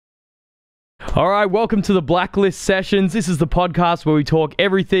All right, welcome to the Blacklist Sessions. This is the podcast where we talk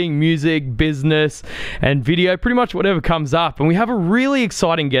everything music, business, and video, pretty much whatever comes up. And we have a really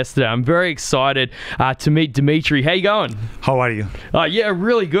exciting guest today. I'm very excited to meet Dimitri. How you going? How are you? Yeah,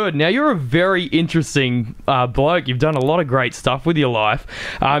 really good. Now, you're a very interesting bloke. You've done a lot of great stuff with your life.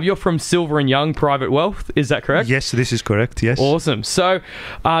 You're from Silver & Young Private Wealth. Is that correct? Yes, this is correct, yes. Awesome. So,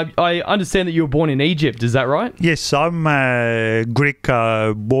 I understand that you were born in Egypt. Is that right? Yes, I'm Greek,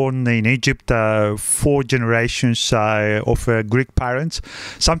 born in Egypt. 4 generations of Greek parents.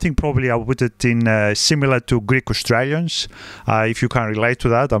 Something probably I put it in similar to Greek Australians. If you can relate to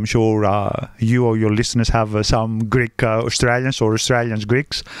that, I'm sure you or your listeners have some Greek Australians or Australians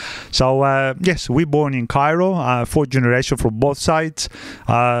Greeks. So yes, we born in Cairo, 4 generations from both sides,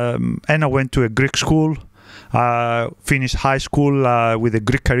 and I went to a Greek school. Finished high school with a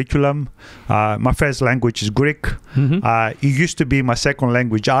Greek curriculum. My first language is Greek. It used to be my second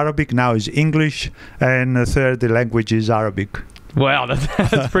language Arabic, now is English, and the third language is Arabic. Wow,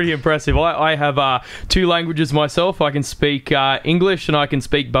 that's pretty impressive. I have 2 languages myself. I can speak English and I can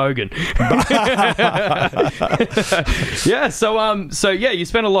speak Bogan. Yeah, so yeah, you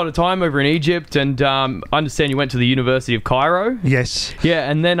spent a lot of time over in Egypt, and I understand you went to the University of Cairo. Yes. Yeah,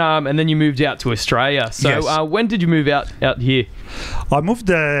 and then you moved out to Australia. So yes. When did you move out here? I moved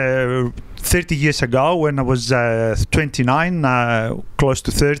 30 years ago when I was 29, close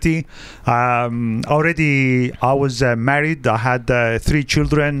to 30. Already I was married. I had 3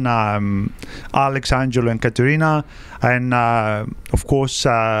 children, Alex, Angelo, and Katerina. And of course,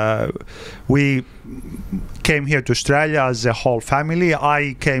 we came here to Australia as a whole family.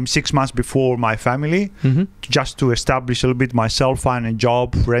 I came 6 months before my family, just to establish a little bit myself, find a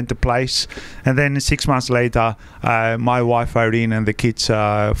job, rent a place. And then 6 months later, my wife Irene and the kids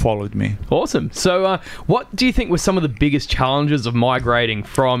followed me. Awesome. So what do you think were some of the biggest challenges of migrating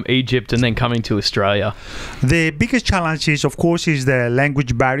from Egypt and then coming to Australia? The biggest challenge is, of course, is the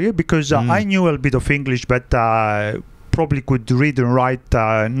language barrier, because I knew a little bit of English, but probably could read and write,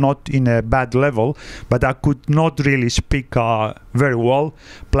 not in a bad level, but I could not really speak very well.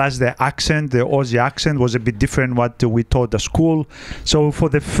 Plus the accent, the Aussie accent, was a bit different what we taught at school. So for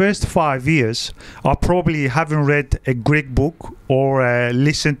the first 5 years, I probably haven't read a Greek book or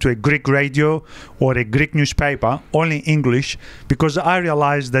listened to a Greek radio or a Greek newspaper, only English, because I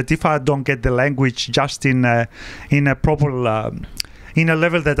realized that if I don't get the language just in a proper in a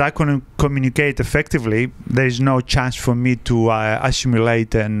level that I couldn't communicate effectively, there is no chance for me to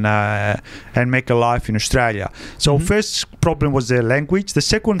assimilate and make a life in Australia. So first problem was the language. The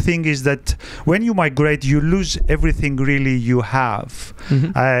second thing is that when you migrate, you lose everything really you have.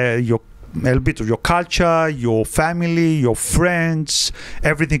 A little bit of your culture, your family, your friends,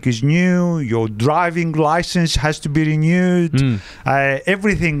 everything is new. Your driving license has to be renewed.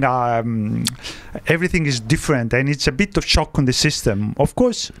 Everything is different, and it's a bit of shock on the system. Of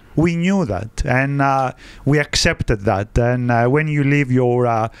course, we knew that, and we accepted that. And when you leave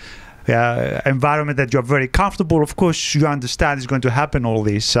your environment that you're very comfortable, of course, you understand it's going to happen, all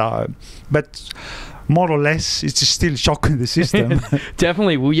this. But more or less, it's still shocking the system.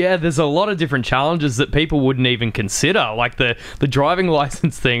 Definitely. Well, yeah, there's a lot of different challenges that people wouldn't even consider. Like the driving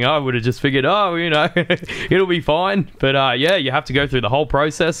license thing, I would have just figured, oh, you know, it'll be fine. But yeah, you have to go through the whole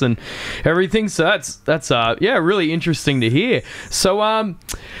process and everything. So that's yeah, really interesting to hear. So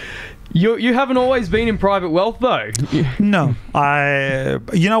you haven't always been in private wealth, though. No,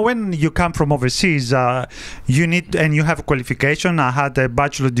 you know, when you come from overseas, you need, and you have a qualification. I had a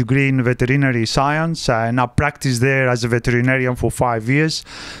bachelor degree in veterinary science, and I practiced there as a veterinarian for 5 years,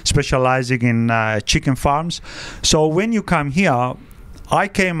 specializing in chicken farms. So when you come here, I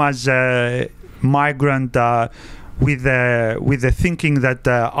came as a migrant. With the thinking that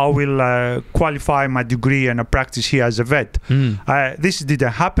I will qualify my degree and practice here as a vet. This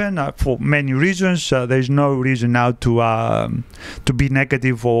didn't happen for many reasons. There's no reason now to be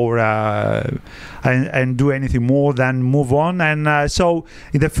negative or and do anything more than move on. And so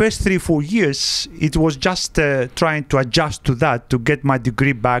in the first 3-4 years, it was just trying to adjust to that, to get my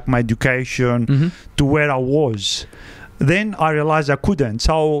degree back, my education to where I was. Then I realized I couldn't.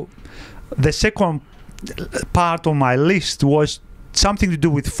 So the second part on my list was something to do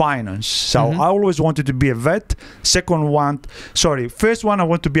with finance. So I always wanted to be a vet. First one, I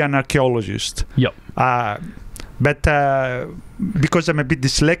want to be an archaeologist. Yep. But because I'm a bit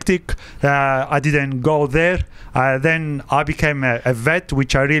dyslexic, I didn't go there. Then I became a vet,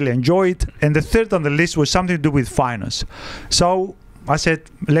 which I really enjoyed. And the third on the list was something to do with finance. So I said,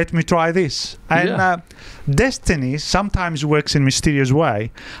 let me try this. And destiny sometimes works in a mysterious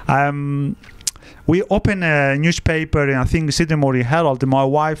way. we opened a newspaper, and I think Sydney Morning Herald. My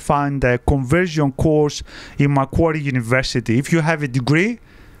wife found a conversion course in Macquarie University. If you have a degree,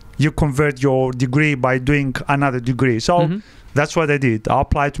 you convert your degree by doing another degree. So that's what I did. I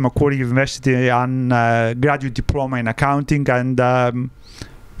applied to Macquarie University and graduate diploma in accounting, and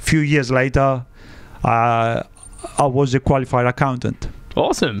few years later, I was a qualified accountant.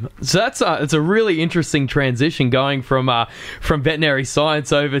 Awesome. So that's it's a really interesting transition going from veterinary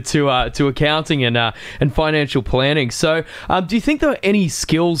science over to accounting and financial planning. So, do you think there were any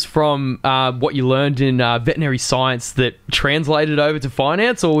skills from what you learned in veterinary science that translated over to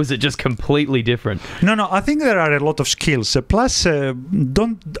finance, or was it just completely different? No. I think there are a lot of skills. Plus, there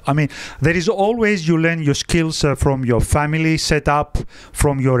is always you learn your skills from your family setup,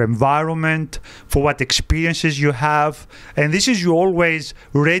 from your environment, for what experiences you have, and this is you always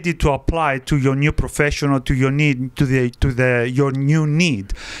ready to apply to your new profession or to your need, your new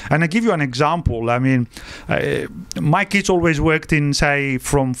need. And I give you an example. I mean, my kids always worked in, say,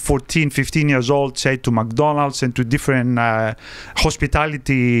 from 14, 15 years old, say, to McDonald's and to different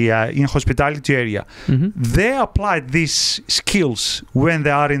hospitality area. They applied these skills when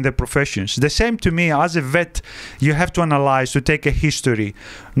they are in the professions. The same to me as a vet. You have to analyze, to take a history,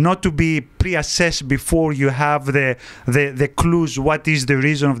 not to be pre-assessed before you have the clues. What is the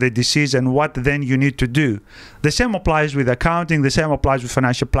reason of the disease and what then you need to do? The same applies with accounting. The same applies with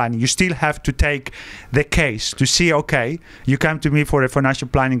financial planning. You still have to take the case to see, okay, you come to me for a financial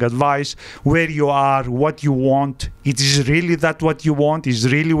planning advice, where you are, what you want. It is really that what you want is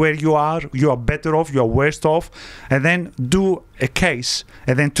really where you are better off, you are worse off, and then do a case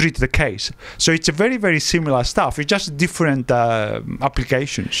and then treat the case. So it's a very, very similar stuff. It's just different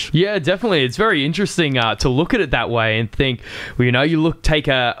applications. Yeah, definitely. It's very interesting to look at it that way and think, well, you take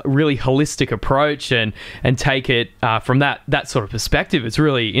a really holistic approach and take it from that sort of perspective. It's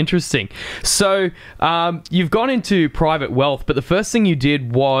really interesting. So you've gone into private wealth, but the first thing you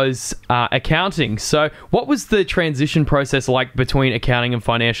did was accounting. So what was the transition process like between accounting and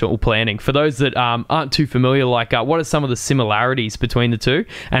financial planning? For those that aren't too familiar, what are some of the similarities between the two,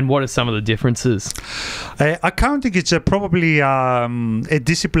 and what are some of the differences? Accounting is probably a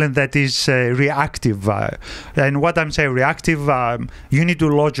discipline that is reactive. And what I'm saying reactive, you need to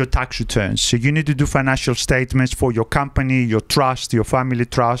lodge your tax returns. So you need to do financial statements for your company, your trust, your family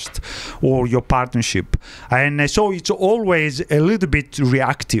trust, or your partnership. And so it's always a little bit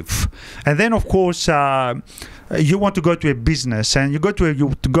reactive. And then, of course, you want to go to a business, and you go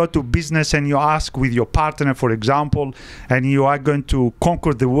to business and you ask with your partner, for example, and you are going to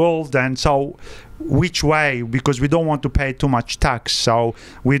conquer the world. And so which way? Because we don't want to pay too much tax. So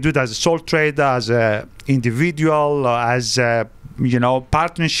we do it as a sole trader, as an individual, as a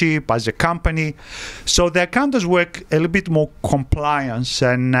partnership, as a company. So the accountants work a little bit more compliance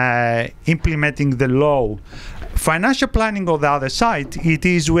and implementing the law. Financial planning, on the other side, it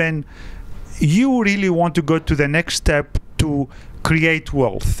is when you really want to go to the next step to create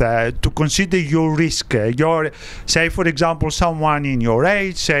wealth, to consider your risk. Say, for example, someone in your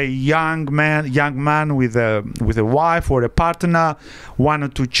age, say young man with a wife or a partner, 1 or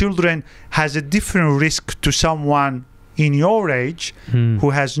 2 children, has a different risk to someone in your age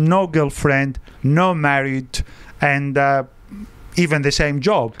who has no girlfriend, no married, and even the same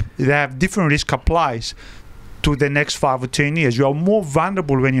job. They have different risk applies to the next 5 or 10 years. You are more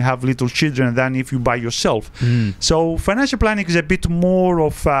vulnerable when you have little children than if you by yourself. So financial planning is a bit more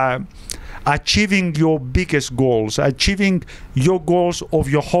of achieving your biggest goals, achieving your goals of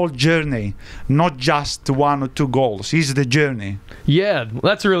your whole journey, not just 1 or 2 goals. It's the journey. Yeah,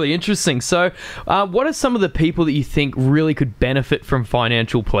 that's really interesting. So what are some of the people that you think really could benefit from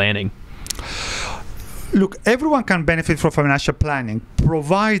financial planning? Look, everyone can benefit from financial planning,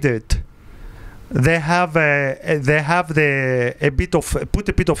 provided they have a bit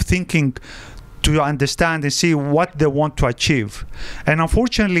of thinking to understand and see what they want to achieve. And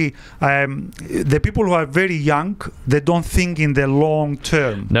unfortunately, the people who are very young, they don't think in the long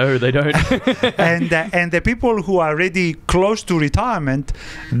term. No, they don't. and the people who are already close to retirement,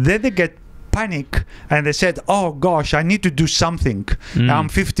 they get panic and they said, oh gosh, I need to do something. I'm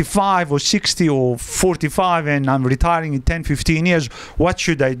 55 or 60 or 45 and I'm retiring in 10-15 years. What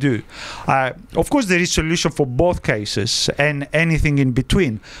should I do? Of course there is solution for both cases and anything in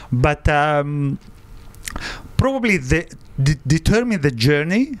between, but probably determine the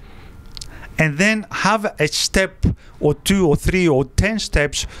journey and then have a step or 2 or 3 or 10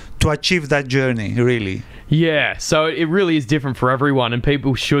 steps to achieve that journey, really. Yeah, so it really is different for everyone, and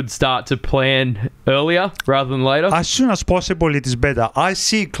people should start to plan earlier rather than later. As soon as possible, it is better. I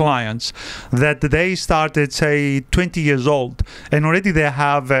see clients that they started, say, 20 years old, and already they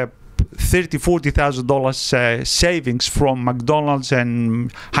have $30,000-$40,000 savings from McDonald's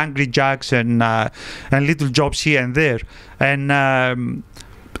and Hungry Jack's and little jobs here and there, and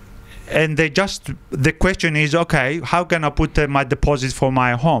the question is, okay, how can I put my deposit for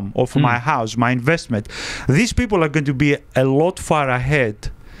my home or for my house, my investment? These people are going to be a lot far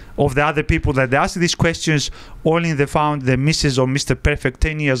ahead of the other people that they ask these questions. Only they found the Mrs. or Mr. Perfect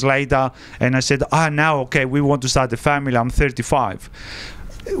 10 years later, and I said, now, okay, we want to start a family. I'm 35.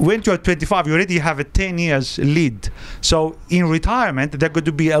 When you're 25, you already have a 10 years lead. So in retirement, they're going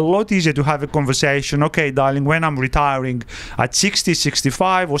to be a lot easier to have a conversation. Okay, darling, when I'm retiring at 60,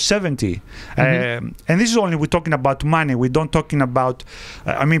 65 or 70. And this is only, we're talking about money. We don't talking about,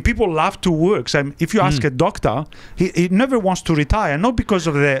 people love to work. So if you ask a doctor, he never wants to retire, not because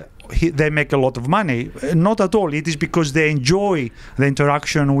of they make a lot of money, not at all. It is because they enjoy the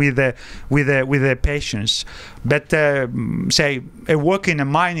interaction with the patients. But say a work in a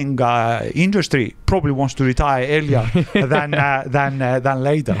mining industry probably wants to retire earlier than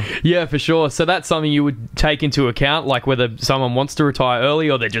later. Yeah, for sure. So that's something you would take into account, like whether someone wants to retire early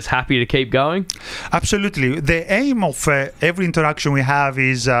or they're just happy to keep going? Absolutely. The aim of every interaction we have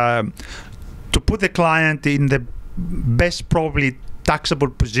is to put the client in the best probably taxable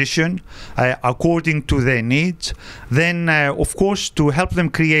position according to their needs. Then of course, to help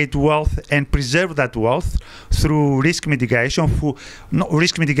them create wealth and preserve that wealth through risk mitigation.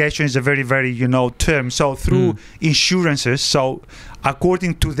 Risk mitigation is a very, very term. So through insurances, so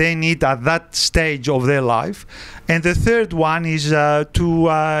according to their need at that stage of their life. And the third one is to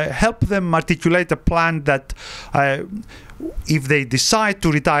help them articulate a plan that if they decide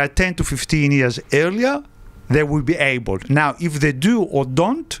to retire 10 to 15 years earlier, they will be able. Now, if they do or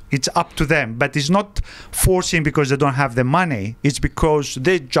don't, it's up to them. But it's not forcing because they don't have the money. It's because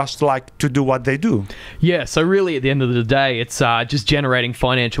they just like to do what they do. Yeah, so really at the end of the day, it's just generating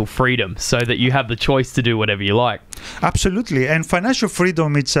financial freedom so that you have the choice to do whatever you like. Absolutely. And financial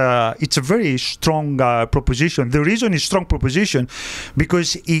freedom, it's a very strong proposition. The reason it's strong proposition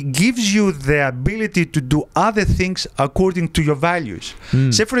because it gives you the ability to do other things according to your values.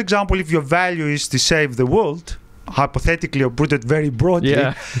 Say, for example, if your value is to save the world, hypothetically, or put it very broadly,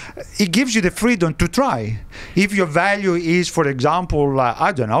 it gives you the freedom to try. If your value is, for example,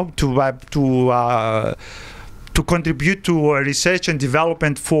 I don't know, to contribute to research and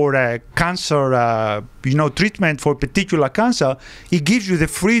development for cancer, treatment for particular cancer, it gives you the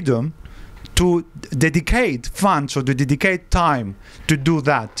freedom to dedicate funds or to dedicate time to do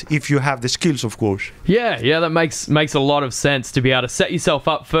that if you have the skills, of course. Yeah, that makes a lot of sense to be able to set yourself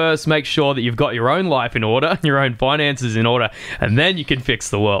up first, make sure that you've got your own life in order, your own finances in order, and then you can fix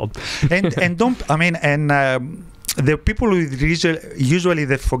the world. The people who usually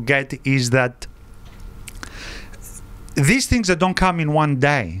they forget is that these things that don't come in one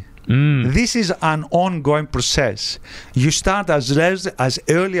day. This is an ongoing process. You start as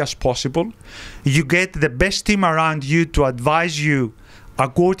early as possible. You get the best team around you to advise you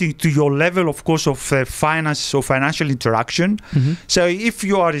according to your level, of course, of finance or financial interaction. So if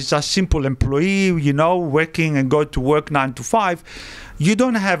you are just a simple employee, working and go to work 9 to 5, you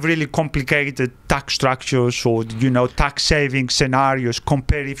don't have really complicated tax structures or tax saving scenarios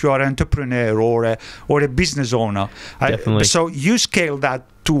compared if you are an entrepreneur or a business owner. Definitely. So you scale that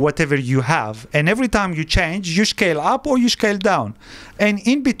to whatever you have, and every time you change, you scale up or you scale down, and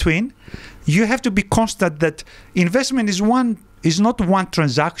in between, you have to be constant. That investment is not one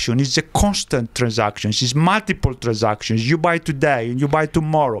transaction, it's a constant transaction. It's multiple transactions. You buy today and you buy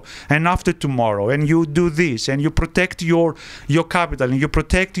tomorrow and after tomorrow, and you do this, and you protect your capital, and you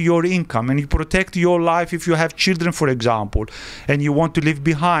protect your income, and you protect your life if you have children, for example, and you want to leave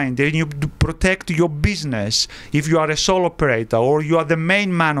behind, and you protect your business if you are a sole operator or you are the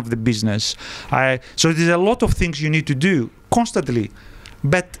main man of the business. So there's a lot of things you need to do constantly.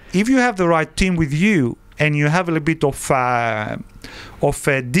 But if you have the right team with you, and you have a little bit of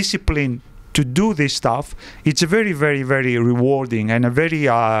discipline to do this stuff, it's a very, very, very rewarding and a very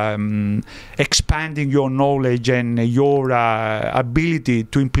expanding your knowledge and your ability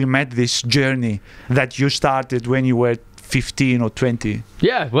to implement this journey that you started when you were 15 or 20.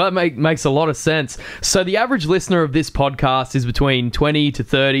 Yeah, well, that makes a lot of sense. So the average listener of this podcast is between 20 to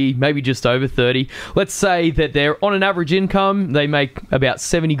 30, maybe just over 30. Let's say that they're on an average income, they make about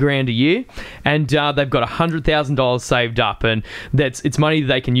 70 grand a year, and they've got $100,000 saved up, and it's money that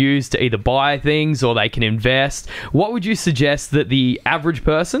they can use to either buy things or they can invest. What would you suggest that the average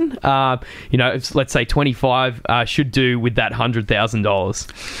person, let's say 25, should do with that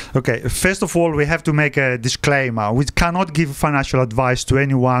 $100,000? Okay, first of all, we have to make a disclaimer. We cannot cannot give financial advice to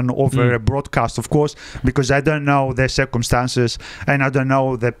anyone over a broadcast, of course, because I don't know their circumstances and I don't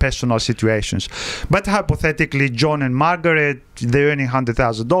know their personal situations. But hypothetically, John and Margaret, they're earning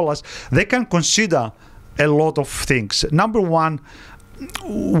 $100,000. They can consider a lot of things. Number one,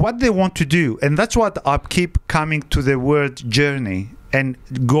 what they want to do, and that's what I keep coming to the word journey and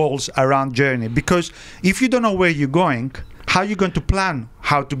goals around journey, because if you don't know where you're going, how are you going to plan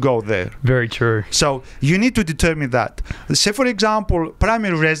how to go there? Very true. So you need to determine that. Say, for example,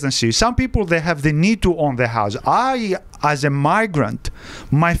 primary residency. Some people, they have the need to own their house. I, as a migrant,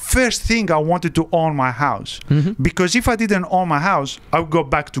 my first thing, I wanted to own my house. Because if I didn't own my house, I would go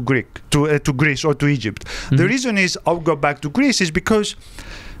back to Greece or to Egypt. The reason is I would go back to Greece is because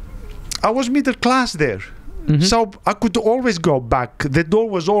I was middle class there. So I could always go back. The door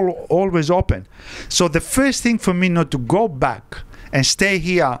was always open. So the first thing for me not to go back and stay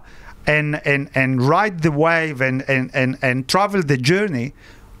here and ride the wave and travel the journey,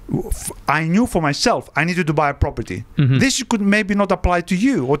 I knew for myself I needed to buy a property. This could maybe not apply to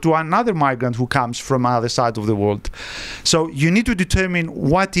you or to another migrant who comes from other side of the world. So you need to determine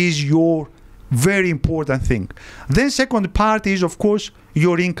what is your very important thing. Then second part is, of course,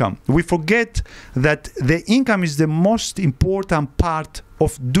 your income. We forget that the income is the most important part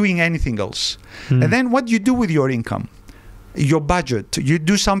of doing anything else. And then what do you do with your income? Your budget. You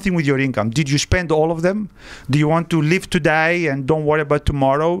do something with your income. Did you spend all of them? Do you want to live today and don't worry about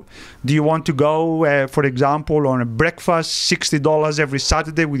tomorrow? Do you want to go, for example, on a breakfast, $60 every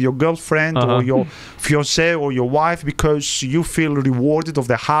Saturday with your girlfriend or your fiancé or your wife because you feel rewarded of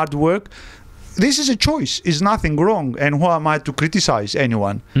the hard work? This is a choice. It's nothing wrong. And who am I to criticize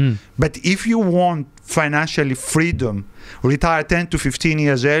anyone? But if you want financially freedom, retire 10 to 15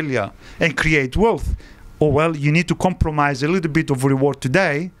 years earlier and create wealth, well, you need to compromise a little bit of reward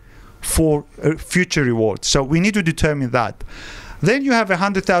today for future reward. So we need to determine that. Then you have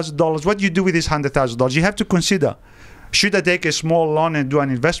 $100,000. What do you do with this $100,000? You have to consider, should I take a small loan and do an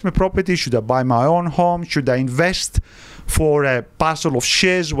investment property? Should I buy my own home? Should I invest for a parcel of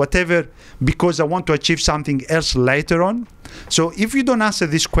shares, whatever, because I want to achieve something else later on? So if you don't answer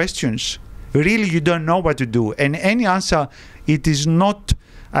these questions, really you don't know what to do. And any answer, it is not,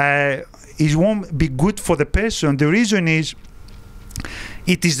 it won't be good for the person. The reason is,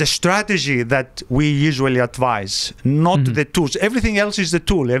 it is the strategy that we usually advise, not the tools. Everything else is the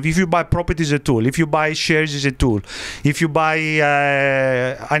tool. If you buy property, is a tool. If you buy shares, is a tool. If you buy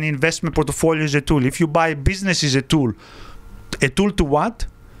an investment portfolio, is a tool. If you buy business, is a tool. A tool to what?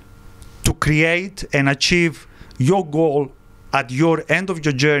 To create and achieve your goal at your end of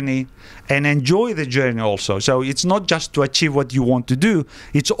your journey and enjoy the journey also. So it's not just to achieve what you want to do.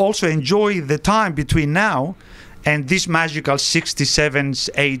 It's also enjoy the time between now and this magical 67,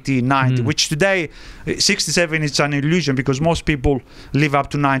 80, 90, which today, 67 is an illusion because most people live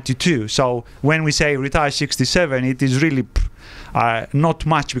up to 92. So when we say retire 67, it is really not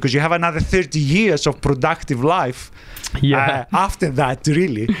much because you have another 30 years of productive life after that,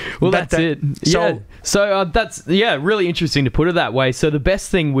 really. Well, that's it. So that's, really interesting to put it that way. So the best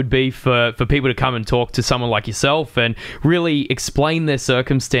thing would be for people to come and talk to someone like yourself and really explain their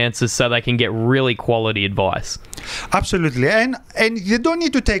circumstances so they can get really quality advice. Absolutely. And you don't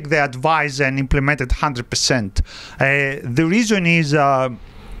need to take the advice and implement it 100%. The reason is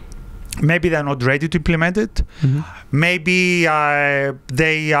maybe they're not ready to implement it. Maybe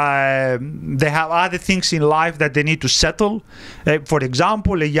they have other things in life that they need to settle. For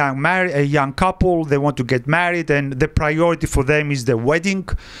example, a young couple, they want to get married and the priority for them is the wedding.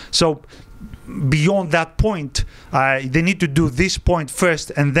 So beyond that point, they need to do this point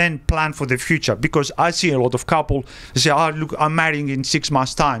first and then plan for the future. Because I see a lot of couples say, oh, look, I'm marrying in 6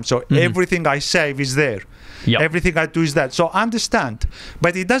 months' time. So everything I save is there. Everything I do is that. So I understand.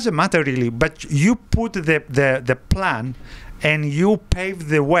 But it doesn't matter really. But you put the plan and you pave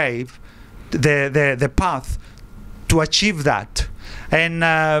the way, the path to achieve that.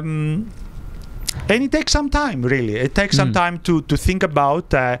 And it takes some time, really. It takes some time to think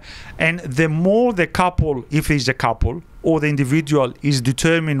about. And the more the couple, if it's a couple, or the individual is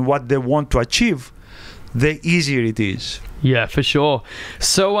determined what they want to achieve, the easier it is. Yeah, for sure.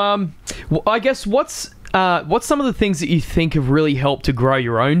 So I guess what's some of the things that you think have really helped to grow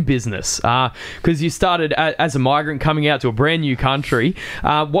your own business? Because you started as a migrant coming out to a brand new country.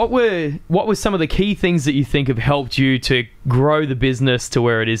 What were some of the key things that you think have helped you to grow the business to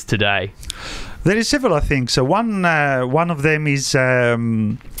where it is today? There is several things. So one of them is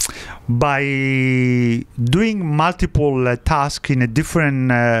by doing multiple tasks in a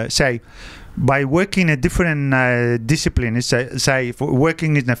different, say, by working in a different discipline, say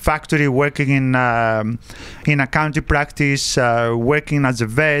working in a factory, working in accounting practice, working as a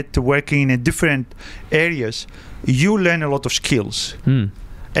vet, working in different areas, you learn a lot of skills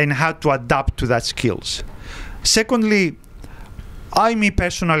and how to adapt to that skills. Secondly, me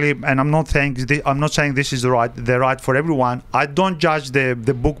personally, and I'm not saying this is the right for everyone. I don't judge the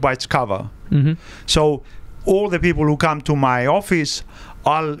book by its cover. So all the people who come to my office,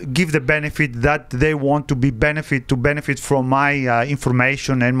 I'll give the benefit that they want to benefit from my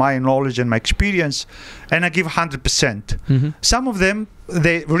information and my knowledge and my experience, and I give 100%. Some of them,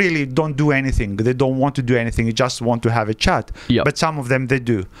 they really don't do anything. They don't want to do anything. They just want to have a chat. But some of them, they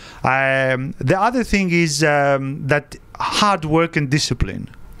do. The other thing is that hard work and discipline,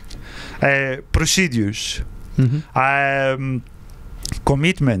 procedures,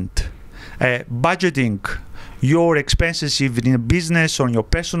 commitment, budgeting your expenses, even in a business or on your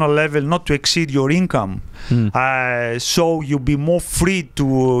personal level, not to exceed your income. So you'll be more free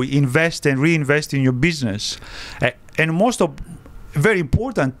to invest and reinvest in your business. And very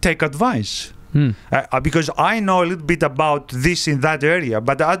important, take advice. Because I know a little bit about this in that area,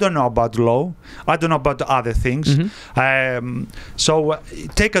 but I don't know about law. I don't know about other things. So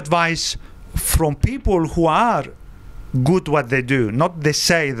take advice from people who are good what they do, not they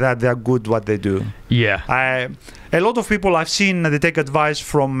say that they are good what they do. A lot of people I've seen, they take advice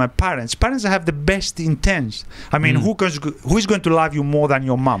from parents. Parents have the best intents. I mean, who is going to love you more than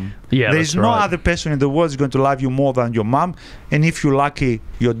your mom? There is no other person in the world is going to love you more than your mom, and if you're lucky,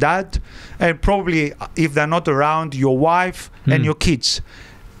 your dad, and probably if they're not around, your wife and your kids.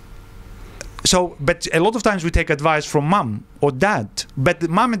 So, but a lot of times we take advice from mom or dad, but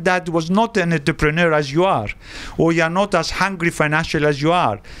mom and dad was not an entrepreneur as you are, or you are not as hungry financially as you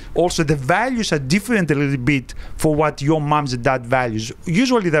are. Also, the values are different a little bit for what your mom's and dad values.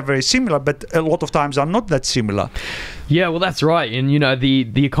 Usually they're very similar, but a lot of times are not that similar. Yeah, well, that's right. And, you know,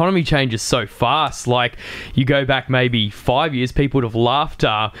 the economy changes so fast. Like, you go back maybe 5 years, people would have laughed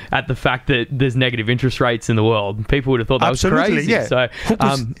at the fact that there's negative interest rates in the world. People would have thought that was crazy. Yeah. So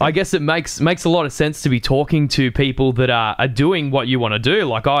I guess it makes a lot of sense to be talking to people that are doing what you want to do.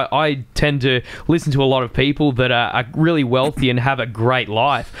 Like, I tend to listen to a lot of people that are really wealthy and have a great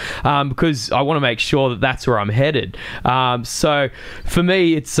life, because I want to make sure that that's where I'm headed. So for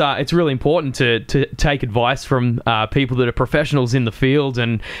me, it's really important to take advice from people that are professionals in the field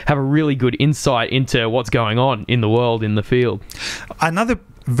and have a really good insight into what's going on in the world, in the field. Another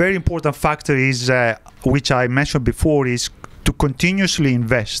very important factor is, which I mentioned before, is to continuously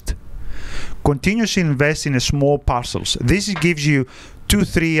invest. Continuously invest in small parcels. This gives you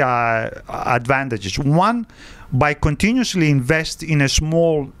 2-3 advantages. One, by continuously invest in a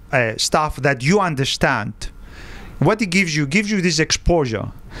small stuff that you understand, what it gives you this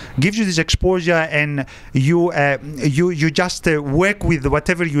exposure. Gives you this exposure, and you just work with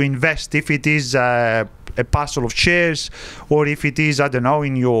whatever you invest. If it is a parcel of shares, or if it is, I don't know,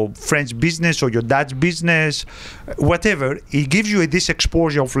 in your friend's business or your dad's business, whatever, it gives you this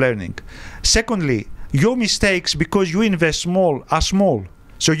exposure of learning. Secondly, your mistakes, because you invest small, are small,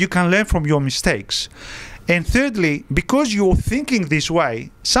 so you can learn from your mistakes. And thirdly, because you're thinking this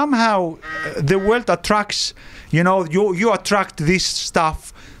way, somehow the world attracts, you attract this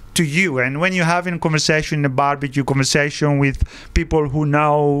stuff to you. And when you're having a conversation, in a barbecue conversation with people who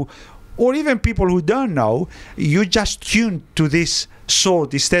know, or even people who don't know, you just tune to this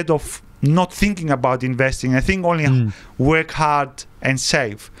sort instead of not thinking about investing. I think only work hard and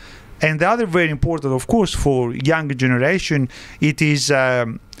save. And the other very important, of course, for younger generation, it is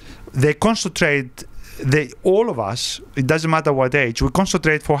they concentrate. All of us, it doesn't matter what age, we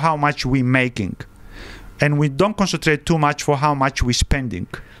concentrate for how much we're making, and we don't concentrate too much for how much we're spending.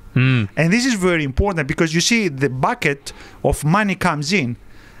 And this is very important, because you see the bucket of money comes in,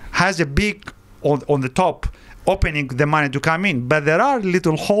 has a big on the top opening the money to come in, but there are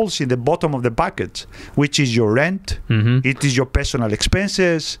little holes in the bottom of the bucket, which is your rent, it is your personal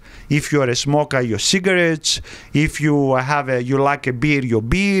expenses, if you are a smoker, your cigarettes, if you you like a beer, your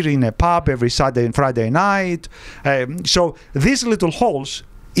beer in a pub every Saturday and Friday night. So these little holes,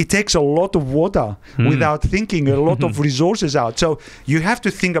 it takes a lot of water without thinking, a lot of resources out. So you have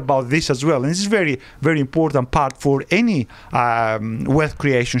to think about this as well. And this is very, very important part for any wealth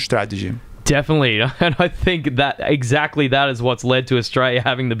creation strategy. Definitely, and I think that exactly that is what's led to Australia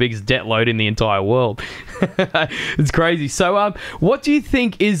having the biggest debt load in the entire world. It's crazy. So, what do you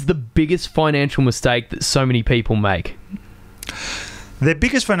think is the biggest financial mistake that so many people make? The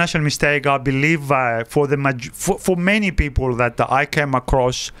biggest financial mistake, I believe, for many people that I came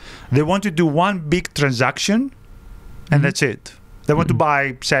across, they want to do one big transaction, and that's it. They want to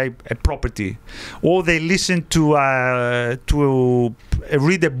buy, say, a property, or they listen to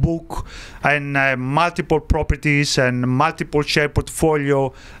read a book and multiple properties and multiple share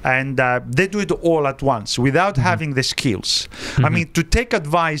portfolio, and they do it all at once without having the skills. I mean, to take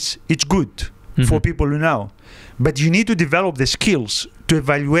advice, it's good for people who know, but you need to develop the skills to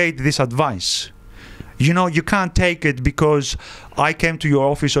evaluate this advice. You know, you can't take it because I came to your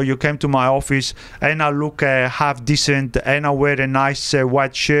office or you came to my office and I look half decent and I wear a nice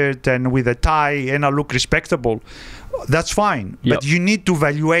white shirt and with a tie and I look respectable. That's fine. Yep. But you need to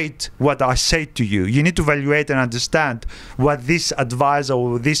evaluate what I say to you. You need to evaluate and understand what this advisor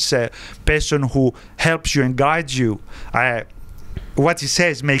or this person who helps you and guides you, what he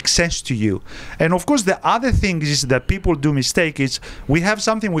says makes sense to you. And of course, the other thing is that people do mistake is we have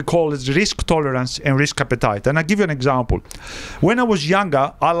something we call as risk tolerance and risk appetite. And I'll give you an example. When I was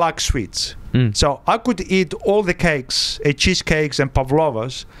younger, I liked sweets. So I could eat all the cakes, cheesecakes and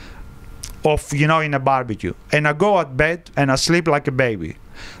pavlovas in a barbecue. And I go at bed and I sleep like a baby.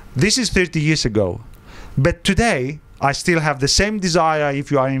 This is 30 years ago. But today, I still have the same desire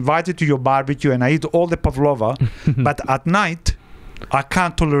if you are invited to your barbecue and I eat all the pavlova, but at night, I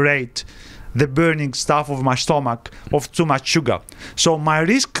can't tolerate the burning stuff of my stomach of too much sugar. So my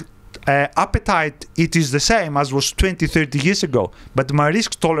risk appetite, it is the same as was 20, 30 years ago, but my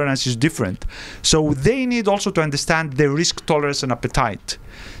risk tolerance is different. So they need also to understand their risk tolerance and appetite.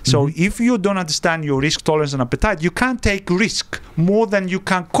 So if you don't understand your risk tolerance and appetite, you can't take risk more than you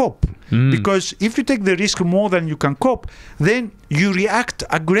can cope. Because if you take the risk more than you can cope, then you react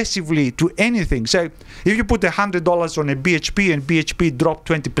aggressively to anything. So if you put $100 on a BHP and BHP dropped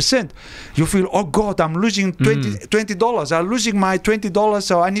 20%, you feel, oh God, I'm losing $20. I'm losing my $20,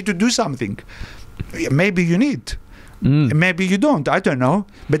 so I need to do something. Maybe you need. Maybe you don't. I don't know.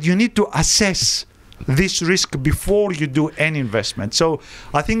 But you need to assess this risk before you do any investment. So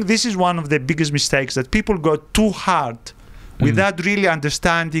I think this is one of the biggest mistakes, that people go too hard without really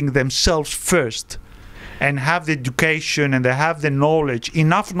understanding themselves first and have the education and they have the knowledge,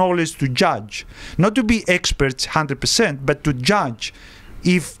 enough knowledge to judge, not to be experts 100%, but to judge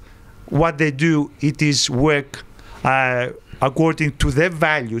if what they do, it is work according to their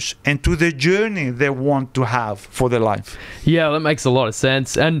values and to the journey they want to have for their life. Yeah, that makes a lot of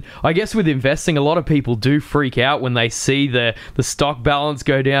sense. And I guess with investing, a lot of people do freak out when they see the stock balance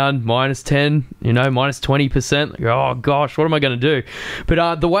go down -10, -20%. Like, oh gosh, what am I going to do?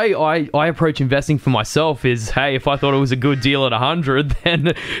 But the way I approach investing for myself is, hey, if I thought it was a good deal at 100,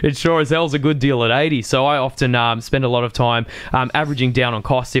 then it sure as hell is a good deal at 80. So I often spend a lot of time averaging down on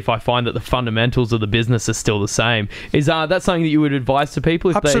costs if I find that the fundamentals of the business are still the same. Is that something that you would advise to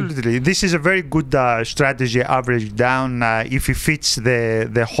people? Absolutely. This is a very good strategy, average down, if it fits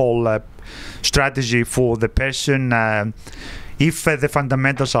the whole strategy for the person. If the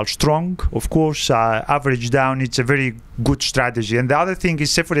fundamentals are strong, of course, average down, it's a very good strategy. And the other thing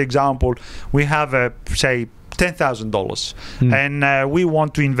is, say, for example, we have, say, $10,000 and we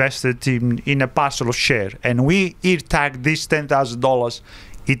want to invest it in a parcel of share, and we tag this $10,000.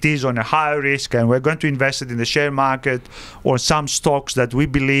 It is on a higher risk, and we're going to invest it in the share market or some stocks that we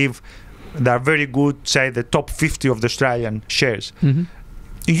believe that are very good, say the top 50 of the Australian shares.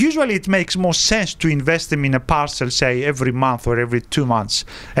 Usually it makes more sense to invest them in a parcel, say every month or every 2 months,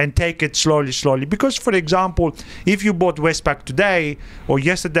 and take it slowly. Because, for example, if you bought Westpac today or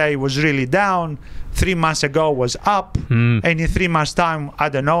yesterday was really down, 3 months ago was up, and in 3 months' time, I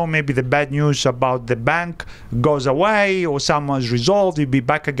don't know, maybe the bad news about the bank goes away or someone's resolved, you'll be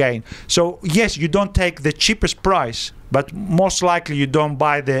back again. So yes, you don't take the cheapest price, but most likely you don't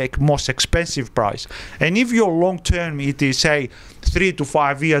buy the most expensive price. And if your long term, it is, say, 3 to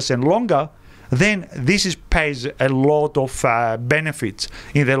 5 years and longer, then this pays a lot of benefits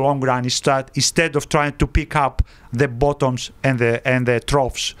in the long run, instead of trying to pick up the bottoms and the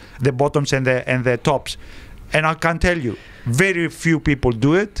troughs, the bottoms and the tops. And I can tell you, very few people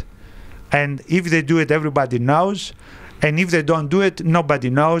do it. And if they do it, everybody knows. And if they don't do it,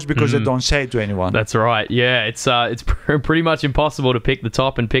 nobody knows, because they don't say it to anyone. That's right. Yeah, it's pretty much impossible to pick the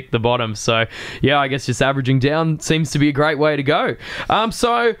top and pick the bottom. So, yeah, I guess just averaging down seems to be a great way to go.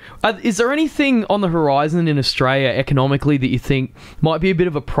 Is there anything on the horizon in Australia economically that you think might be a bit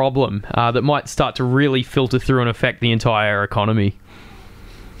of a problem that might start to really filter through and affect the entire economy?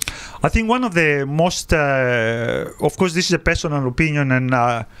 I think one of the most, of course, this is a personal opinion, and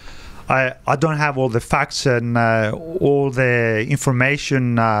I don't have all the facts and all the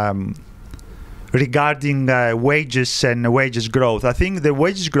information regarding wages and wages growth. I think the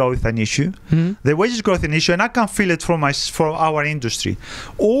wages growth is an issue. The wages growth is an issue, and I can feel it from our industry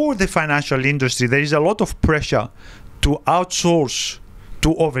or the financial industry. There is a lot of pressure to outsource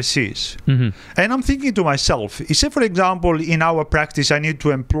to overseas. And I'm thinking to myself, say for example, in our practice, I need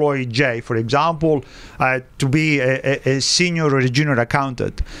to employ Jay, for example, to be a senior or a junior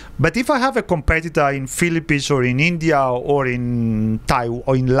accountant. But if I have a competitor in Philippines or in India or in Taiwan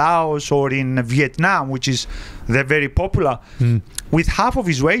or in Laos or in Vietnam, which is they're very popular, with half of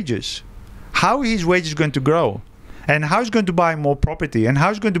his wages, how his wage is going to grow? And how he's going to buy more property, and how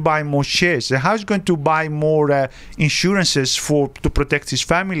he's going to buy more shares, and how he's going to buy more insurances to protect his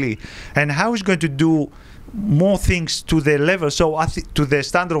family, and how he's going to do more things to the level, to the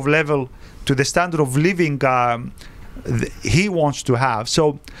standard of level, to the standard of living he wants to have.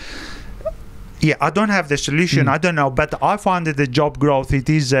 So yeah, I don't have the solution. I don't know, but I find that the job growth, it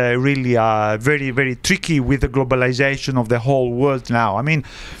is really very, very tricky with the globalization of the whole world now. I mean,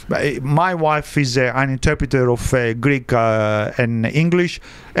 my wife is an interpreter of Greek and English,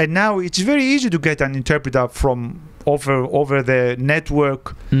 and now it's very easy to get an interpreter from over the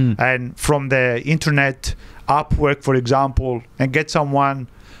network and from the internet, Upwork, for example, and get someone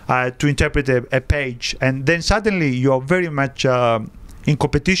to interpret a page, and then suddenly you're very much in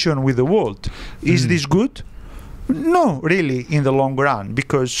competition with the world. Is this good? No, really, in the long run,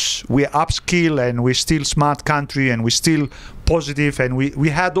 because we upskill and we're still smart country and we're still positive, and we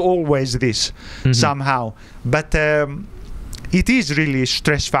had always this somehow. But it is really a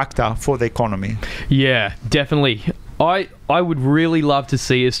stress factor for the economy. Yeah, definitely. I would really love to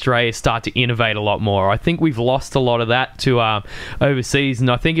see Australia start to innovate a lot more. I think we've lost a lot of that to overseas,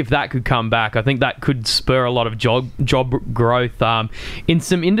 and I think if that could come back, I think that could spur a lot of job growth in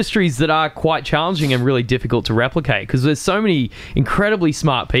some industries that are quite challenging and really difficult to replicate, because there's so many incredibly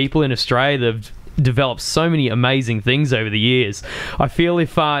smart people in Australia that have developed so many amazing things over the years. I feel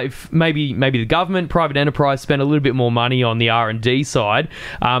if maybe the government, private enterprise spent a little bit more money on the R&D side,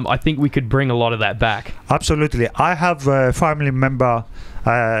 I think we could bring a lot of that back. Absolutely. I have a family member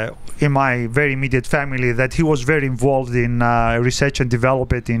in my very immediate family that he was very involved in research and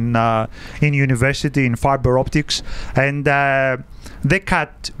development in university in fiber optics, and they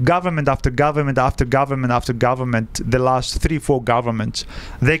cut government after government after government after government. The last 3-4 governments,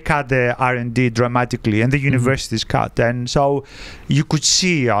 they cut the R&D dramatically, and the universities cut. And so you could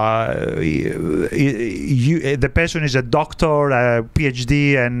see the person is a doctor, a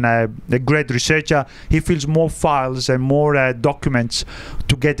PhD, and a great researcher. He fills more files and more documents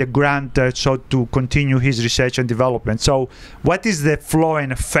to get a grant, so to continue his research and development. So what is the flow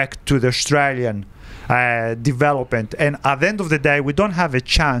and effect to the Australian development? And at the end of the day, we don't have a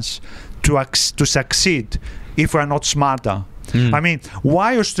chance to succeed if we're not smarter. I mean,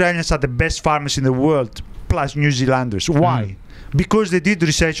 why Australians are the best farmers in the world plus New Zealanders? Why? Because they did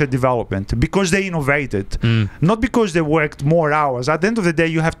research and development, because they innovated, not because they worked more hours. At the end of the day,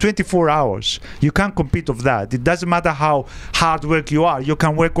 you have 24 hours. You can't compete with that. It doesn't matter how hard work you are. You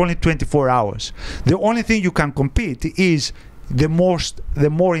can work only 24 hours. The only thing you can compete is the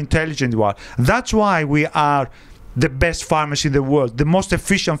more intelligent you are. That's why we are the best farmers in the world, the most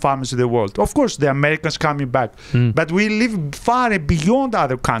efficient farmers in the world. Of course, the Americans coming back, but we live far beyond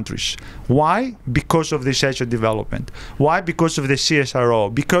other countries. Why? Because of the research and development. Why? Because of the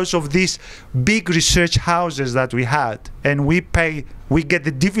CSRO, because of these big research houses that we had, and we get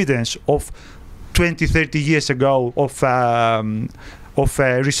the dividends of 20-30 years ago of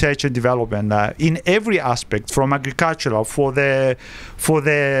research and development in every aspect, from agricultural, for the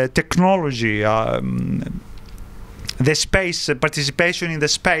technology, the space, participation in the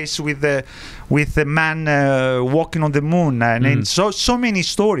space with the man walking on the moon, and so many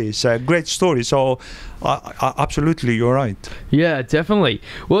stories, great stories. So absolutely, you're right. Yeah, definitely.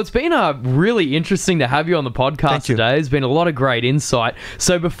 Well, it's been really interesting to have you on the podcast today. There's been a lot of great insight.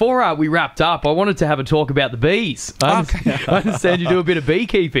 So before we wrapped up, I wanted to have a talk about the bees. I understand you do a bit of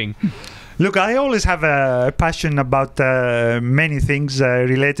beekeeping. Look, I always have a passion about many things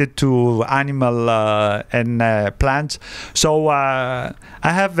related to animal and plants. So I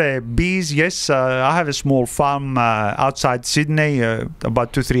have bees, yes. I have a small farm outside Sydney,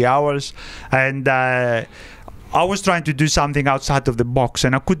 about 2-3 hours. And I was trying to do something outside of the box,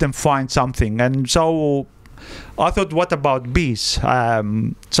 and I couldn't find something. And so I thought, what about bees?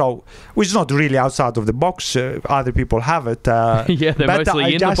 So, which is not really outside of the box. Other people have it. Yeah, they're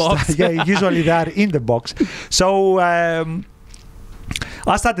mostly in the box. Yeah, usually they're in the box. So I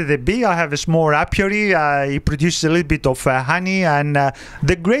started a bee. I have a small apiary. It produces a little bit of honey. And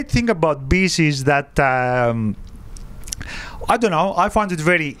the great thing about bees is that I don't know. I find it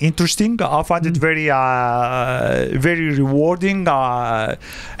very interesting. I find it very, very rewarding, and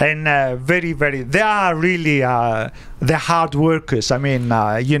very, very. They are really the hard workers. I mean,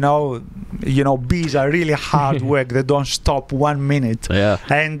 bees are really hard work. They don't stop 1 minute. Yeah.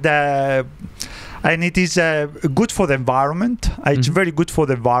 And it is good for the environment. It's very good for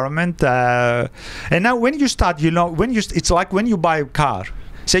the environment. And now, when you start, it's like when you buy a car.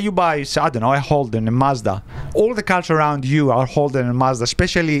 Say you buy, I don't know, a Holden, a Mazda. All the cars around you are Holden and Mazda,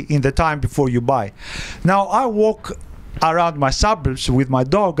 especially in the time before you buy. Now, I walk around my suburbs with my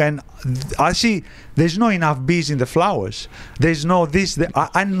dog, and I see there's not enough bees in the flowers. There's no this.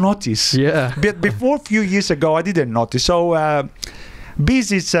 I notice. Yeah. But before, a few years ago, I didn't notice. So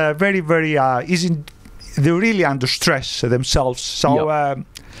bees is very, very. They're really under stress themselves. So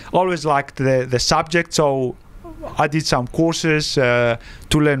always liked the subject. So I did some courses to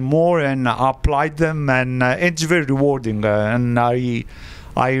learn more, and I applied them, and it's very rewarding. And I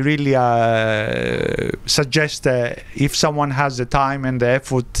really suggest if someone has the time and the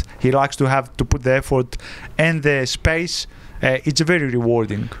effort, he likes to have to put the effort and the space. It's very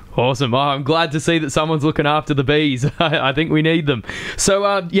rewarding. Awesome. Oh, I'm glad to see that someone's looking after the bees. I think we need them.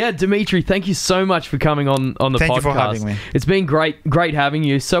 So, Dimitri, thank you so much for coming on the podcast. Thank you for having me. It's been great having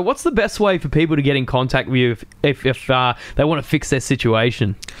you. So what's the best way for people to get in contact with you if they want to fix their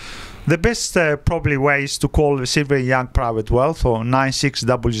situation? The best probably way is to call Silver & Young Private Wealth or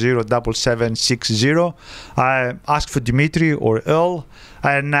 96007760. Ask for Dimitri or Earl.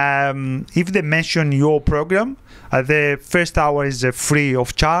 And if they mention your program, the first hour is free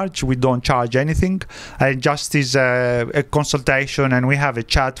of charge. We don't charge anything. Just is a consultation, and we have a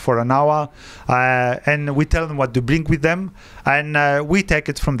chat for an hour. And we tell them what to bring with them, and we take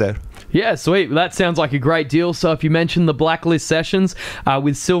it from there. Yeah, sweet. That sounds like a great deal. So if you mention the Blacklist sessions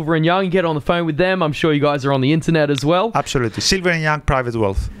with Silver & Young, get on the phone with them. I'm sure you guys are on the internet as well. Absolutely. Silver & Young Private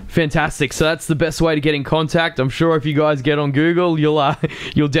Wealth. Fantastic. So that's the best way to get in contact. I'm sure if you guys get on Google, you'll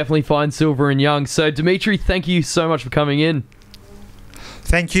definitely find Silver & Young. So Dimitri, thank you so much for coming in.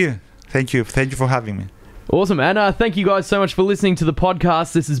 Thank you. Thank you for having me. Awesome, and thank you guys so much for listening to the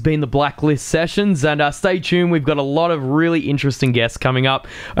podcast. This has been the Blacklist Sessions, and stay tuned. We've got a lot of really interesting guests coming up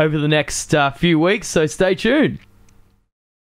over the next few weeks, so stay tuned.